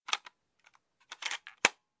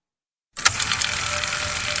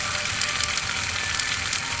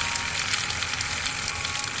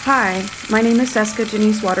Hi, my name is Seska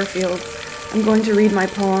Janice Waterfield. I'm going to read my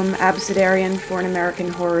poem Abecedarian for an American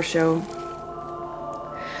Horror Show.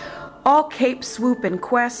 All cape swoop and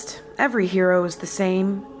quest, every hero is the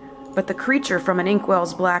same, but the creature from an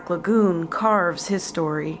inkwell's black lagoon carves his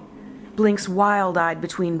story, blinks wild-eyed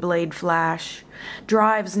between blade flash,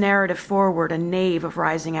 drives narrative forward a nave of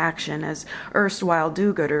rising action as erstwhile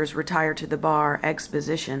do-gooders retire to the bar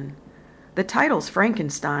exposition. The title's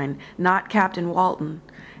Frankenstein, not Captain Walton.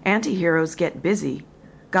 Anti-heroes get busy.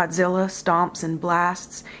 Godzilla stomps and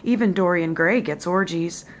blasts. Even Dorian Gray gets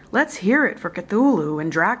orgies. Let's hear it for Cthulhu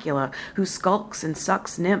and Dracula, who skulks and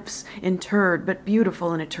sucks nymphs, interred but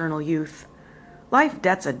beautiful in eternal youth. Life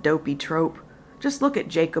debt's a dopey trope. Just look at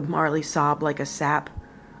Jacob Marley sob like a sap.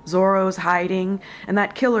 Zorro's hiding, and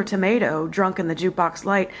that killer tomato, drunk in the jukebox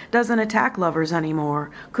light, doesn't attack lovers anymore,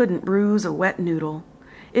 couldn't bruise a wet noodle.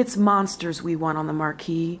 It's monsters we want on the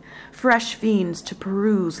marquee, fresh fiends to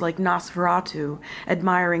peruse like Nosferatu,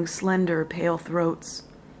 admiring slender, pale throats.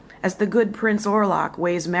 As the good Prince Orlok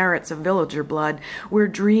weighs merits of villager blood, we're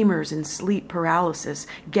dreamers in sleep paralysis,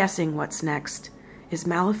 guessing what's next. Is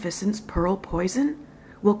Maleficent's pearl poison?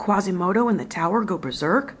 Will Quasimodo in the tower go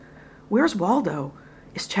berserk? Where's Waldo?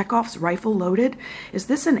 Is Chekhov's rifle loaded? Is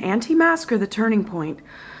this an anti-mask or the turning point?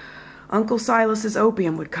 Uncle Silas's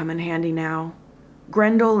opium would come in handy now.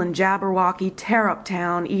 Grendel and Jabberwocky tear up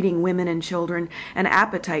town, eating women and children, an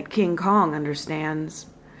appetite King Kong understands.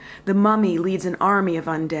 The mummy leads an army of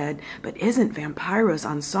undead, but isn't Vampiro's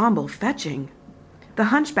ensemble fetching? The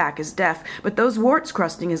hunchback is deaf, but those warts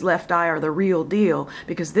crusting his left eye are the real deal,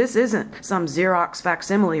 because this isn't some Xerox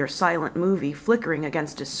facsimile or silent movie flickering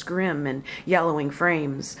against a scrim and yellowing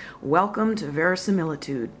frames. Welcome to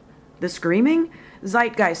verisimilitude. The screaming?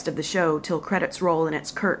 Zeitgeist of the show till credits roll and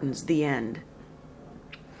its curtains the end.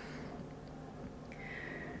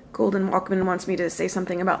 Golden Walkman wants me to say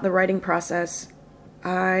something about the writing process.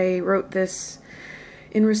 I wrote this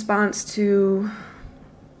in response to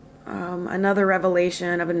another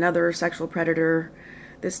revelation of another sexual predator,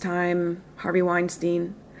 this time Harvey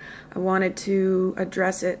Weinstein. I wanted to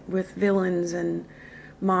address it with villains and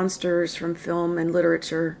monsters from film and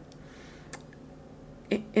literature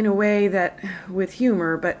in a way that, with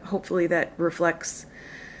humor, but hopefully that reflects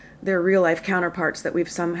their real-life counterparts that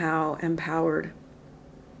we've somehow empowered.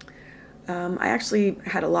 I actually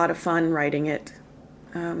had a lot of fun writing it.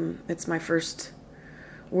 It's my first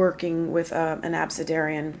working with an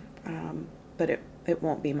abecedarian, but it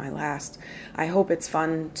won't be my last. I hope it's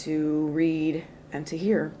fun to read and to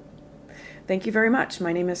hear. Thank you very much.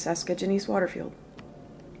 My name is Seska Janice Waterfield.